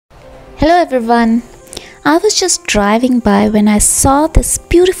Hello everyone. I was just driving by when I saw this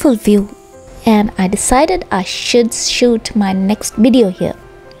beautiful view and I decided I should shoot my next video here.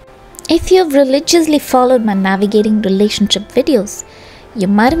 If you've religiously followed my navigating relationship videos, you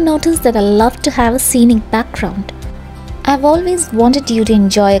might have noticed that I love to have a scenic background. I've always wanted you to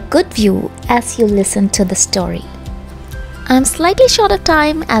enjoy a good view as you listen to the story. I'm slightly short of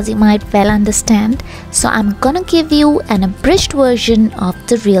time, as you might well understand, so I'm gonna give you an abridged version of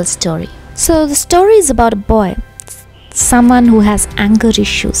the real story. So the story is about a boy, someone who has anger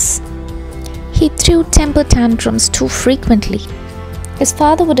issues. He threw temper tantrums too frequently. His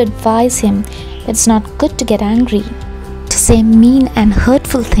father would advise him that it's not good to get angry, to say mean and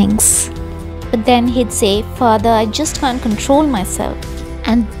hurtful things. But then he'd say, "Father, I just can't control myself.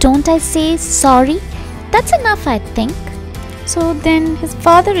 And don't I say sorry? That's enough, I think." So then his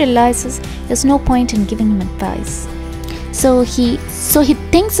father realizes there's no point in giving him advice. So he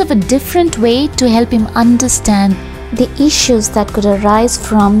thinks of a different way to help him understand the issues that could arise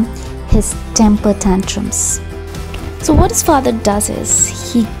from his temper tantrums. So what his father does is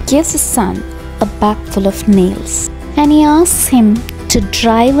he gives his son a bag full of nails and he asks him to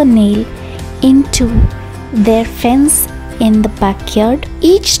drive a nail into their fence in the backyard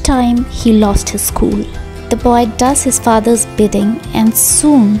each time he lost his cool. The boy does his father's bidding and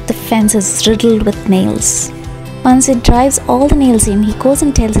soon the fence is riddled with nails. Once he drives all the nails in, he goes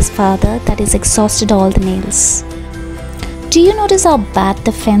and tells his father that he's exhausted all the nails. "Do you notice how bad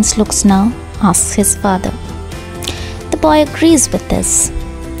the fence looks now?" asks his father. The boy agrees with this.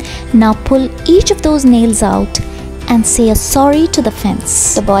 "Now pull each of those nails out and say a sorry to the fence."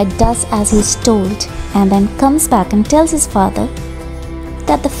 The boy does as he's told and then comes back and tells his father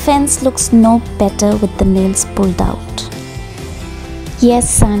that the fence looks no better with the nails pulled out. "Yes,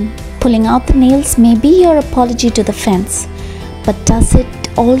 son, pulling out the nails may be your apology to the fence, but does it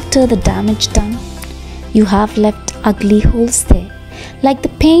alter the damage done? You have left ugly holes there, like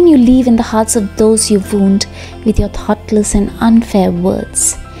the pain you leave in the hearts of those you wound with your thoughtless and unfair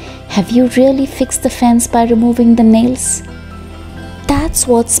words. Have you really fixed the fence by removing the nails? That's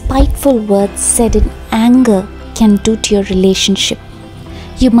what spiteful words said in anger can do to your relationship.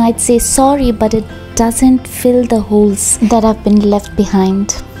 You might say sorry, but it doesn't fill the holes that have been left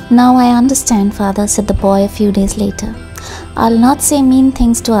behind." "Now I understand, father," said the boy a few days later. "I'll not say mean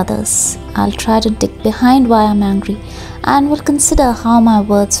things to others. I'll try to dig behind why I'm angry and will consider how my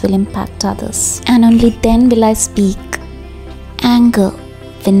words will impact others. And only then will I speak. Anger,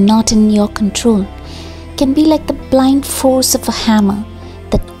 when not in your control, can be like the blind force of a hammer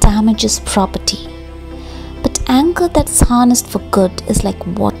that damages property. But anger that's harnessed for good is like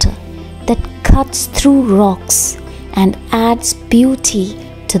water that cuts through rocks and adds beauty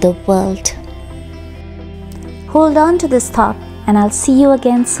to the world." Hold on to this thought and I'll see you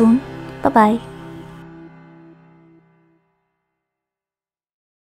again soon. Bye-bye.